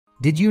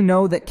Did you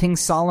know that King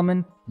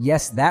Solomon,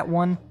 yes, that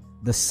one,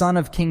 the son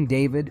of King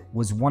David,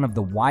 was one of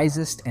the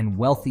wisest and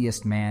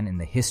wealthiest men in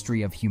the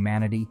history of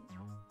humanity?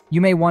 You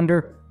may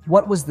wonder,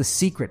 what was the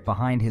secret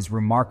behind his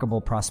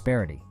remarkable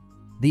prosperity?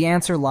 The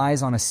answer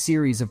lies on a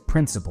series of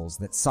principles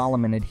that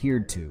Solomon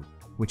adhered to,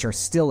 which are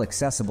still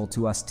accessible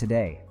to us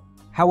today.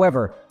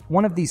 However,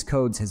 one of these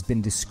codes has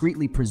been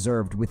discreetly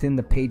preserved within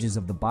the pages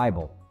of the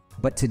Bible,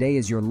 but today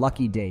is your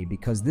lucky day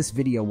because this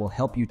video will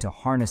help you to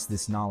harness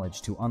this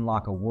knowledge to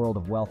unlock a world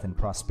of wealth and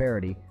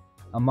prosperity,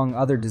 among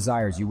other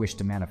desires you wish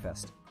to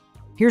manifest.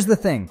 Here's the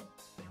thing,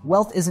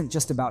 wealth isn't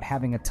just about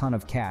having a ton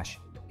of cash,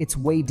 it's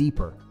way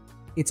deeper.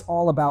 It's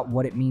all about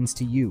what it means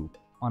to you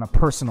on a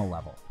personal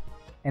level.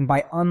 And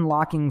by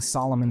unlocking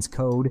Solomon's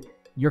code,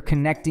 you're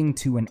connecting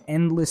to an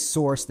endless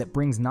source that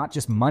brings not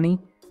just money,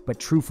 but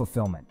true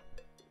fulfillment.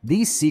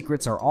 These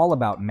secrets are all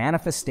about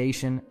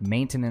manifestation,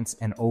 maintenance,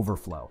 and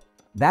overflow.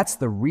 That's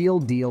the real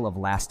deal of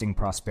lasting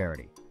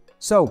prosperity.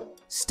 So,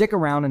 stick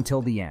around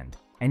until the end,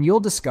 and you'll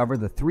discover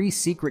the 3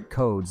 secret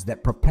codes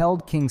that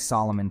propelled King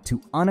Solomon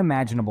to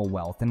unimaginable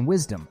wealth and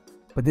wisdom.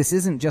 But this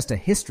isn't just a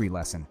history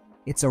lesson,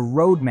 it's a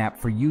roadmap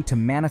for you to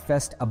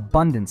manifest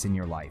abundance in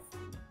your life.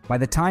 By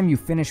the time you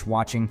finish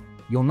watching,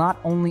 you'll not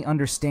only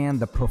understand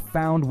the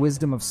profound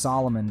wisdom of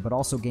Solomon, but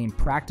also gain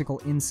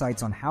practical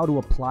insights on how to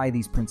apply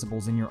these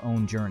principles in your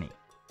own journey.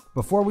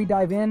 Before we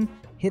dive in,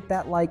 hit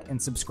that like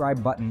and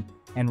subscribe button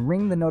and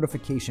ring the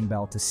notification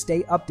bell to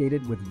stay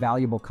updated with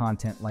valuable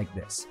content like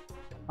this.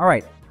 All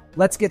right,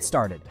 let's get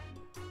started.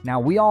 Now,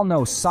 we all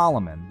know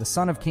Solomon, the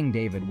son of King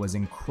David, was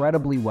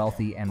incredibly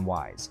wealthy and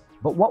wise.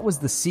 But what was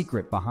the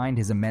secret behind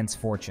his immense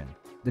fortune?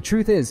 The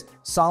truth is,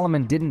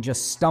 Solomon didn't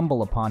just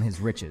stumble upon his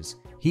riches.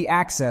 He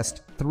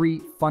accessed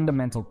 3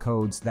 fundamental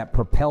codes that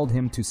propelled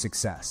him to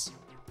success.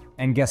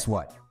 And guess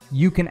what?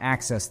 You can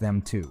access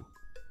them too.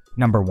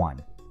 Number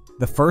 1,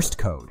 the first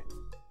code,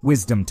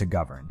 wisdom to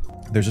govern.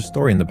 There's a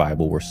story in the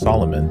Bible where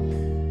Solomon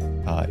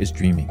is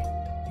dreaming.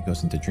 He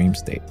goes into dream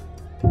state,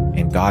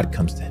 and God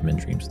comes to him in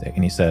dream state,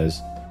 and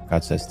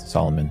God says to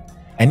Solomon,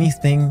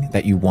 anything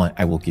that you want,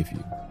 I will give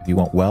you. If you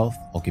want wealth,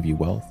 I'll give you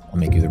wealth. I'll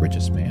make you the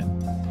richest man.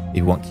 If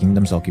you want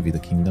kingdoms, I'll give you the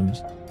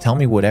kingdoms. Tell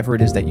me whatever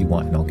it is that you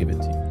want, and I'll give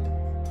it to you.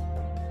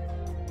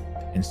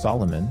 And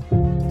Solomon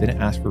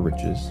didn't ask for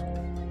riches,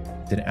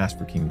 didn't ask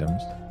for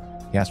kingdoms.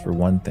 He asked for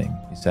one thing.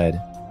 He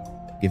said,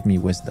 give me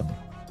wisdom.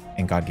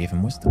 And God gave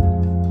him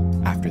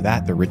wisdom. After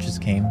that, the riches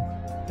came,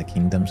 the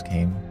kingdoms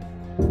came,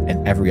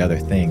 and every other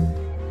thing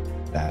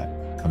that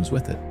comes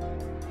with it.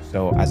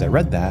 So as I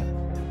read that,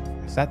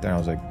 I sat there and I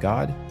was like,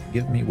 God,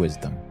 give me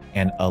wisdom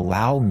and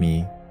allow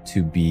me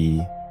to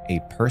be a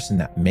person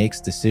that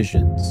makes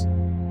decisions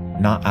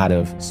not out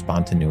of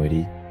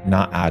spontaneity,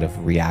 not out of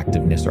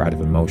reactiveness or out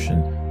of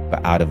emotion,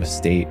 but out of a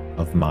state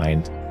of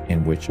mind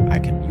in which I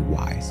can be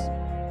wise.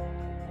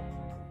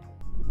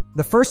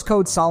 The first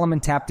code Solomon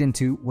tapped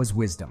into was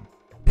wisdom.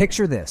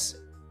 Picture this.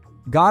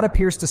 God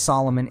appears to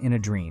Solomon in a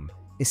dream,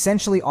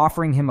 essentially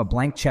offering him a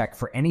blank check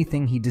for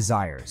anything he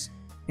desires.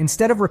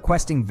 Instead of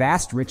requesting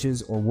vast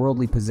riches or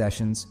worldly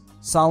possessions,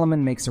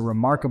 Solomon makes a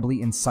remarkably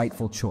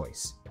insightful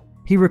choice.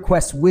 He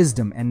requests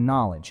wisdom and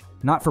knowledge,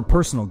 not for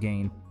personal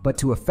gain, but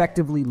to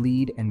effectively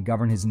lead and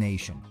govern his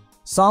nation.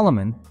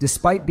 Solomon,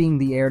 despite being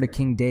the heir to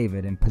King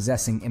David and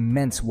possessing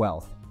immense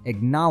wealth,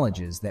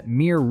 acknowledges that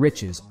mere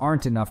riches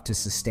aren't enough to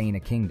sustain a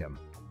kingdom.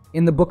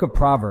 In the book of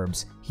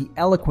Proverbs, he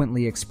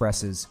eloquently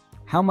expresses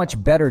how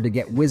much better to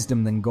get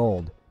wisdom than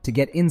gold, to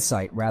get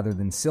insight rather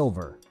than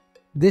silver.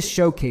 This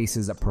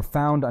showcases a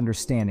profound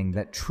understanding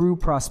that true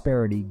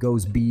prosperity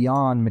goes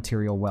beyond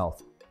material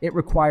wealth. It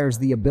requires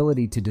the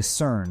ability to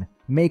discern,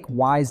 make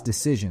wise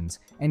decisions,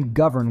 and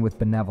govern with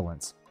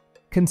benevolence.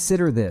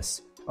 Consider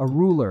this: a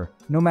ruler,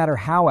 no matter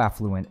how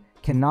affluent,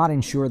 cannot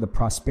ensure the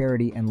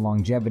prosperity and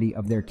longevity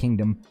of their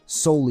kingdom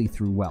solely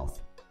through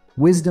wealth.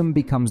 Wisdom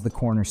becomes the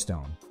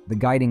cornerstone, the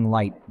guiding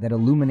light that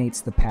illuminates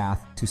the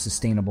path to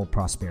sustainable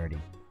prosperity.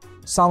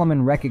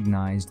 Solomon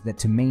recognized that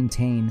to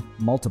maintain,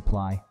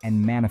 multiply,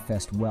 and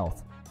manifest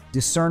wealth,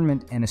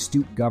 discernment and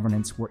astute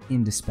governance were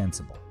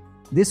indispensable.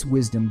 This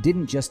wisdom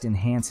didn't just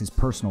enhance his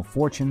personal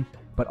fortune,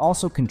 but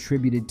also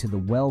contributed to the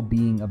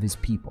well-being of his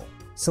people,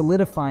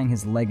 solidifying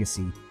his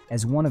legacy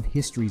as one of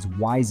history's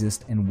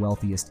wisest and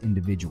wealthiest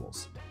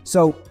individuals.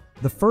 So,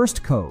 the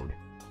first code,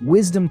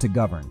 wisdom to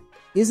govern,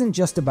 isn't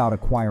just about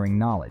acquiring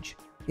knowledge.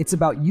 It's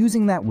about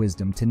using that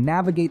wisdom to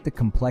navigate the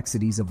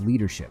complexities of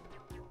leadership,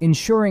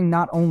 ensuring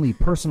not only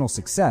personal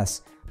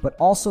success, but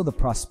also the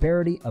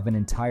prosperity of an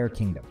entire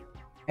kingdom.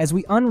 As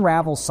we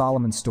unravel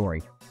Solomon's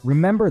story,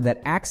 remember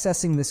that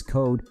accessing this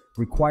code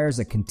requires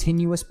a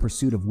continuous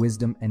pursuit of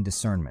wisdom and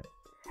discernment,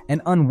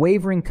 an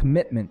unwavering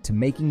commitment to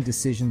making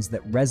decisions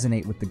that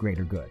resonate with the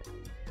greater good.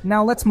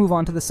 Now let's move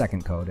on to the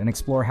second code and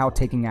explore how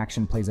taking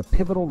action plays a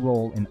pivotal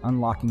role in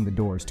unlocking the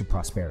doors to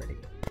prosperity.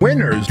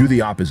 Winners do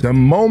the opposite. The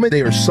moment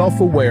they are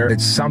self-aware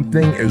that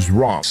something is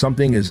wrong,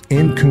 something is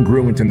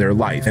incongruent in their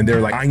life, and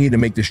they're like, I need to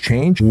make this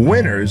change,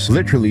 winners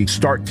literally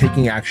start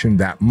taking action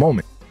that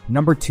moment.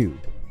 Number 2,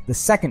 the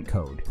second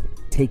code,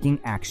 taking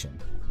action.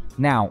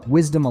 Now,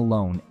 wisdom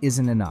alone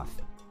isn't enough.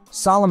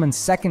 Solomon's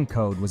second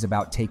code was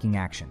about taking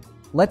action.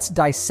 Let's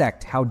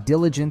dissect how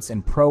diligence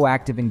and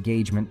proactive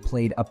engagement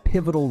played a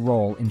pivotal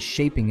role in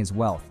shaping his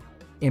wealth.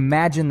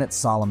 Imagine that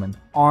Solomon,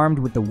 armed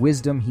with the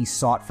wisdom he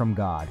sought from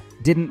God,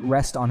 didn't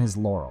rest on his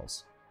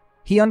laurels.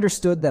 He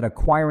understood that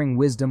acquiring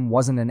wisdom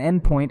wasn't an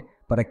endpoint,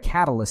 but a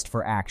catalyst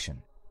for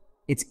action.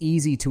 It's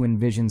easy to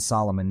envision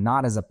Solomon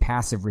not as a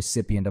passive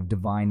recipient of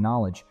divine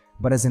knowledge,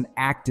 but as an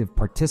active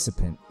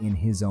participant in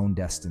his own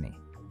destiny.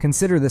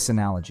 Consider this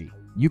analogy.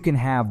 You can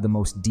have the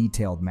most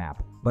detailed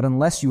map, but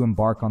unless you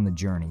embark on the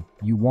journey,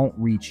 you won't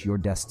reach your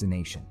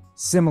destination.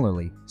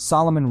 Similarly,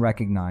 Solomon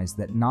recognized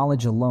that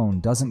knowledge alone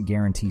doesn't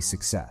guarantee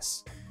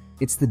success.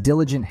 It's the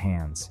diligent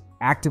hands,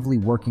 actively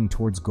working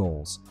towards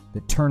goals,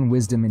 that turn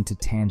wisdom into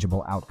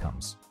tangible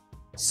outcomes.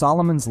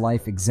 Solomon's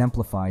life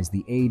exemplifies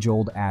the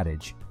age-old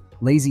adage,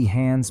 lazy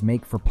hands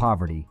make for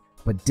poverty,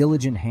 but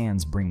diligent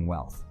hands bring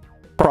wealth.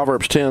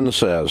 Proverbs 10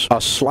 says, "A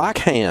slack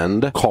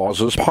hand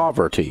causes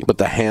poverty, but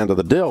the hand of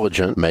the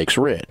diligent makes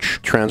rich."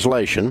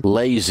 Translation,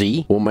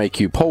 lazy will make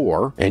you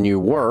poor, and you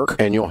work,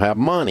 and you'll have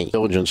money.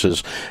 Diligence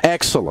is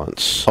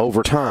excellence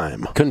over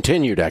time.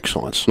 Continued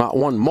excellence. Not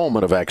one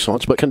moment of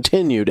excellence, but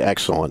continued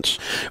excellence.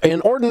 In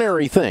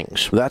ordinary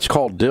things, that's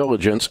called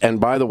diligence, and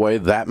by the way,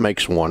 that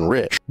makes one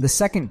rich. The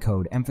second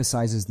code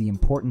emphasizes the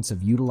importance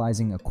of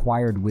utilizing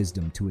acquired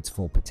wisdom to its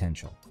full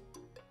potential.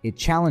 It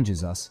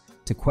challenges us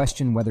to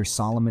question whether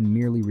Solomon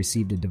merely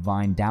received a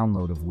divine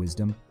download of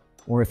wisdom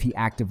or if he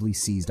actively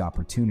seized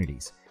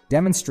opportunities,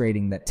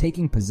 demonstrating that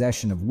taking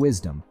possession of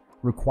wisdom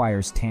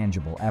requires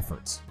tangible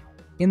efforts.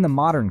 In the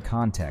modern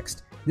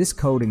context, this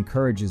code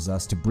encourages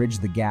us to bridge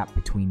the gap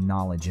between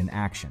knowledge and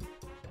action.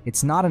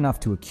 It's not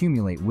enough to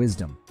accumulate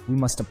wisdom, we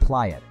must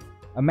apply it.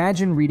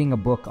 Imagine reading a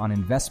book on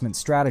investment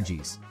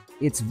strategies.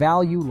 Its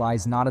value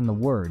lies not in the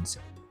words,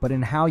 but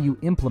in how you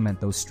implement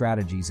those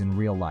strategies in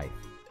real life.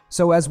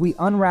 So as we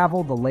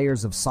unravel the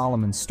layers of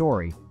Solomon's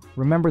story,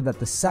 remember that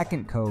the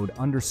second code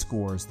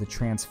underscores the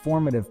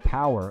transformative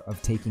power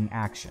of taking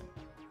action.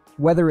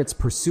 Whether it's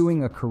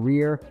pursuing a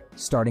career,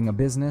 starting a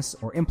business,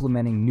 or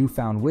implementing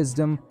newfound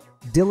wisdom,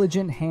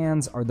 diligent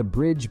hands are the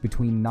bridge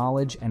between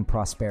knowledge and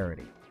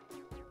prosperity.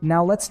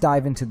 Now let's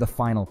dive into the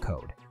final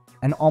code,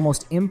 an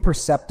almost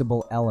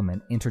imperceptible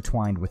element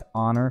intertwined with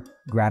honor,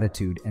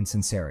 gratitude, and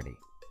sincerity.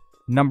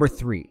 Number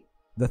 3,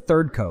 the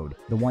third code,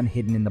 the one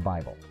hidden in the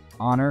Bible.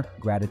 Honor,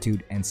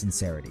 gratitude, and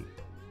sincerity.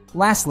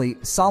 Lastly,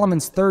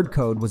 Solomon's third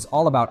code was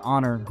all about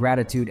honor,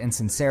 gratitude, and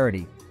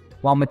sincerity.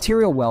 While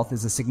material wealth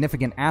is a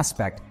significant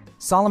aspect,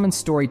 Solomon's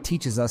story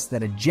teaches us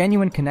that a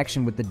genuine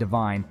connection with the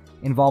divine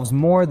involves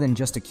more than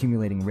just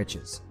accumulating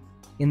riches.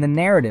 In the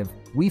narrative,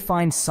 we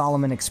find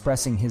Solomon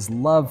expressing his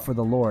love for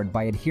the Lord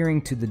by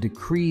adhering to the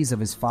decrees of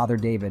his father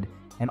David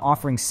and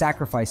offering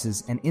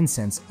sacrifices and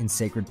incense in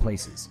sacred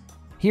places.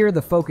 Here,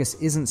 the focus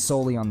isn't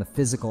solely on the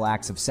physical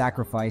acts of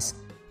sacrifice,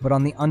 but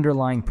on the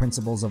underlying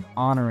principles of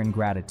honor and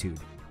gratitude.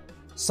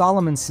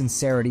 Solomon's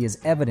sincerity is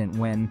evident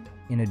when,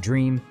 in a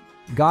dream,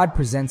 God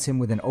presents him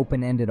with an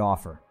open-ended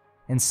offer,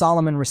 and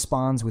Solomon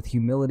responds with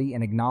humility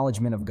and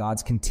acknowledgement of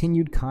God's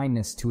continued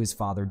kindness to his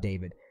father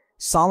David.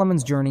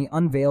 Solomon's journey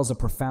unveils a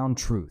profound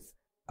truth.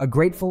 A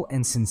grateful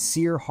and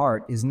sincere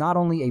heart is not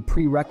only a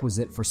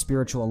prerequisite for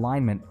spiritual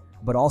alignment,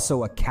 but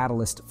also a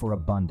catalyst for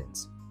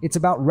abundance. It's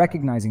about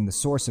recognizing the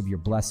source of your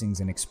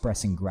blessings and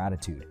expressing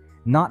gratitude,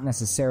 not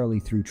necessarily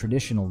through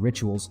traditional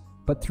rituals,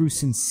 but through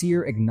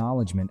sincere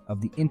acknowledgement of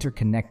the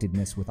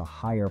interconnectedness with a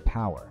higher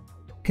power.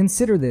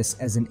 Consider this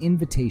as an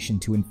invitation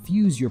to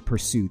infuse your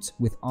pursuits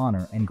with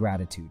honor and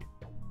gratitude.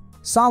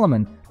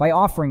 Solomon, by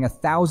offering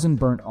 1,000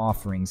 burnt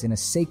offerings in a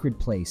sacred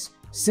place,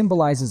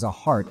 symbolizes a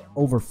heart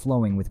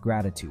overflowing with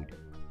gratitude.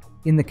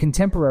 In the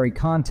contemporary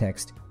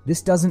context,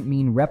 this doesn't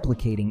mean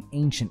replicating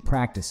ancient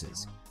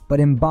practices, but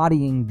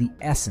embodying the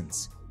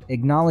essence,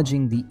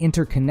 acknowledging the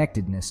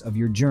interconnectedness of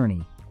your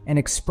journey, and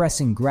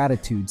expressing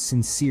gratitude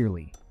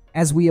sincerely.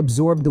 As we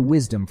absorb the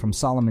wisdom from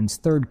Solomon's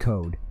third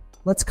code,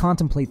 let's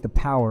contemplate the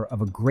power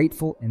of a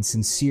grateful and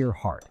sincere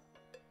heart.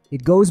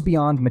 It goes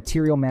beyond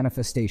material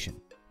manifestation.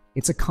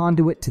 It's a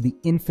conduit to the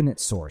infinite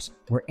source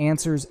where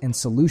answers and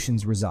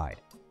solutions reside.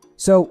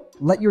 So,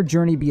 let your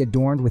journey be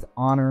adorned with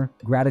honor,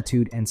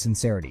 gratitude, and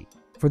sincerity,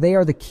 for they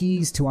are the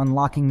keys to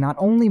unlocking not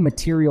only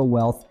material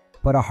wealth,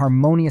 but a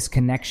harmonious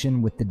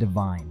connection with the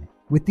divine.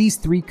 With these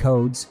three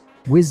codes,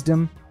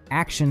 wisdom,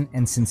 action,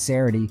 and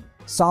sincerity,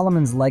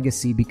 Solomon's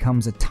legacy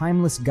becomes a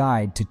timeless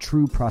guide to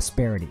true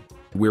prosperity.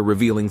 We're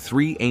revealing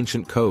 3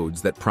 ancient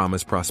codes that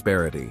promise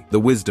prosperity. The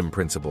wisdom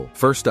principle.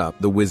 First up,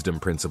 the wisdom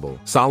principle.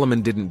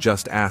 Solomon didn't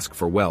just ask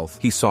for wealth,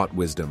 he sought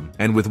wisdom.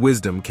 And with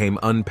wisdom came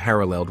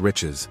unparalleled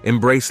riches.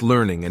 Embrace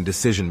learning and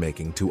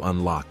decision-making to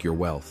unlock your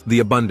wealth. The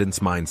abundance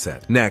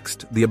mindset.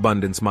 Next, the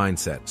abundance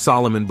mindset.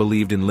 Solomon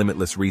believed in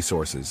limitless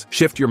resources.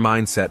 Shift your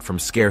mindset from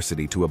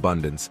scarcity to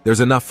abundance.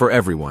 There's enough for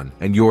everyone,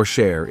 and your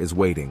share is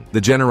waiting.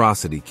 The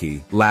generosity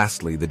key.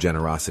 Lastly, the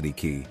generosity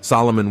key.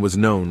 Solomon was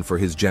known for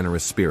his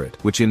generous spirit,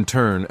 which in turn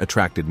turn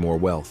attracted more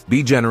wealth.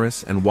 Be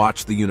generous and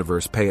watch the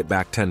universe pay it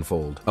back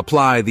tenfold.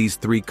 Apply these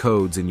 3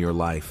 codes in your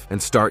life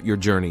and start your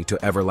journey to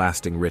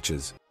everlasting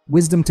riches.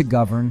 Wisdom to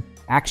govern,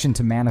 action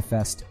to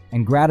manifest,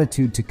 and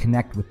gratitude to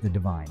connect with the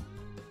divine.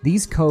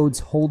 These codes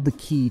hold the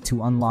key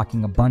to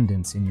unlocking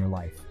abundance in your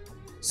life.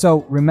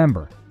 So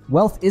remember,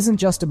 wealth isn't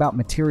just about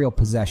material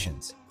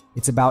possessions.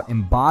 It's about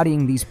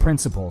embodying these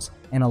principles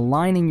and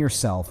aligning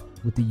yourself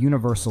with the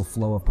universal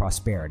flow of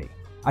prosperity.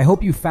 I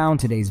hope you found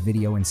today's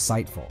video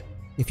insightful.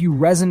 If you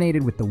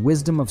resonated with the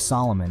wisdom of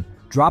Solomon,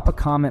 drop a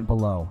comment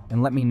below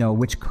and let me know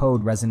which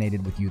code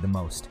resonated with you the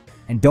most.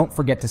 And don't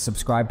forget to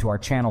subscribe to our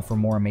channel for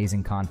more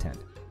amazing content.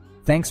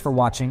 Thanks for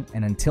watching,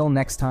 and until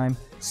next time,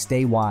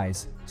 stay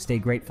wise, stay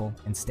grateful,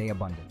 and stay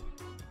abundant.